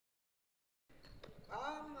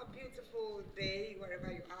beautiful day,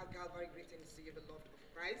 wherever you are. Calvary, greetings to you, the Lord of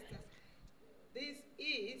Christ. This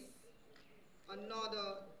is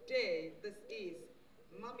another day. This is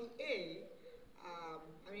Mommy A.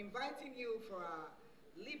 I'm inviting you for a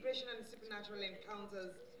Liberation and Supernatural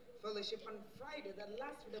Encounters Fellowship on Friday, the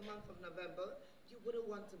last of the month of November. You wouldn't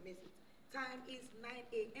want to miss it. Time is 9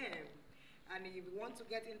 a.m. And if you want to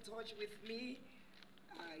get in touch with me,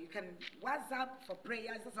 you can WhatsApp for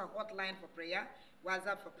prayers. That's a hotline for prayer.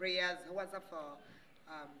 WhatsApp for prayers. WhatsApp for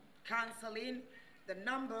counseling. The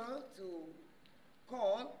number to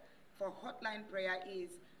call for hotline prayer is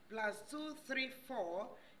 +234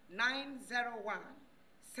 901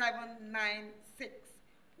 796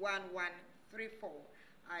 1134.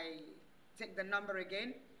 I take the number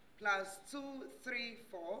again.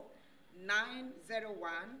 +234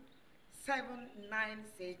 901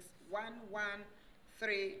 796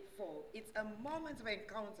 1134. It's a moment of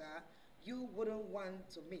encounter you wouldn't want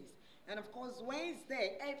to miss. And of course,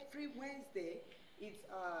 Wednesday, every Wednesday, it's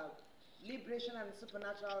Liberation and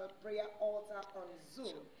Supernatural Prayer Altar on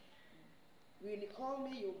Zoom. When you call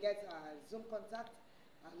me, you'll get a Zoom contact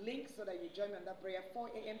link so that you join me on that prayer 4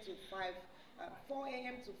 a.m. to 4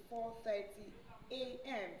 a.m. to 4:30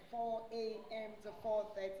 a.m. 4 a.m. to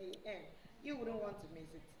 4:30 a.m. You wouldn't want to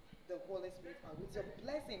miss it. The Holy Spirit with your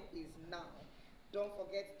blessing is now. Don't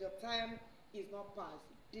forget, the time is not past.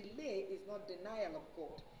 Delay is not denial of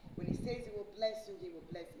God. When He says He will bless you, He will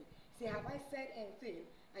bless you. Say, have I said anything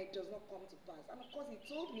and it does not come to pass? And of course, He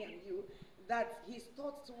told me and you that His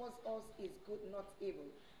thoughts towards us is good, not evil,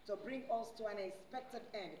 to bring us to an expected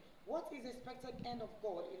end. What is the expected end of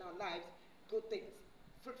God in our lives? Good things,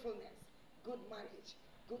 fruitfulness, good marriage,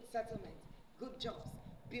 good settlement, good jobs,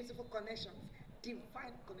 beautiful connections,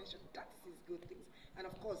 divine connection. That is His good things. And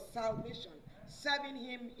of course, salvation, serving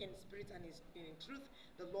Him in spirit and in truth.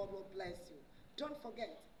 The Lord will bless you. Don't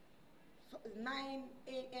forget, 9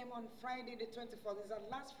 a.m. on Friday the 24th is our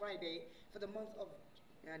last Friday for the month of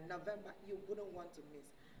November. You wouldn't want to miss.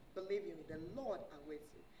 Believe me, the Lord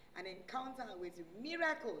awaits you. An encounter awaits you.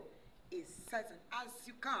 Miracle is certain. As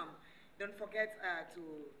you come, don't forget to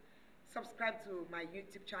subscribe to my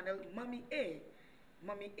YouTube channel, Mommy A.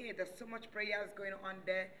 Mommy A, there's so much prayers going on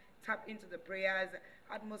there. Tap into the prayers,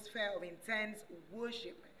 atmosphere of intense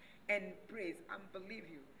worship and praise. And believe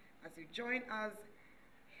you, as you join us,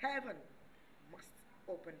 heaven must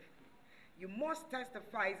open for you. You must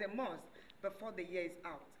testify, it's a must, before the year is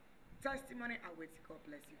out. Testimony awaits. God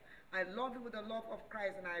bless you. I love you with the love of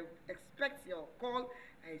Christ, and I expect your call.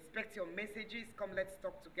 I expect your messages. Come, let's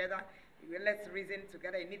talk together. Let's reason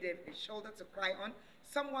together. You need a shoulder to cry on,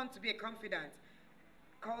 someone to be a confidant.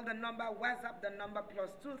 Call the number, WhatsApp the number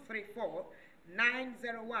 +234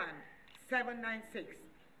 901 796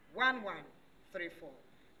 1134.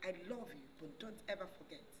 I love you, but don't ever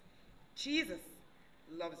forget, Jesus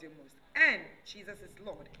loves you most, and Jesus is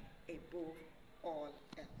Lord above all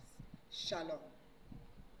else. Shalom.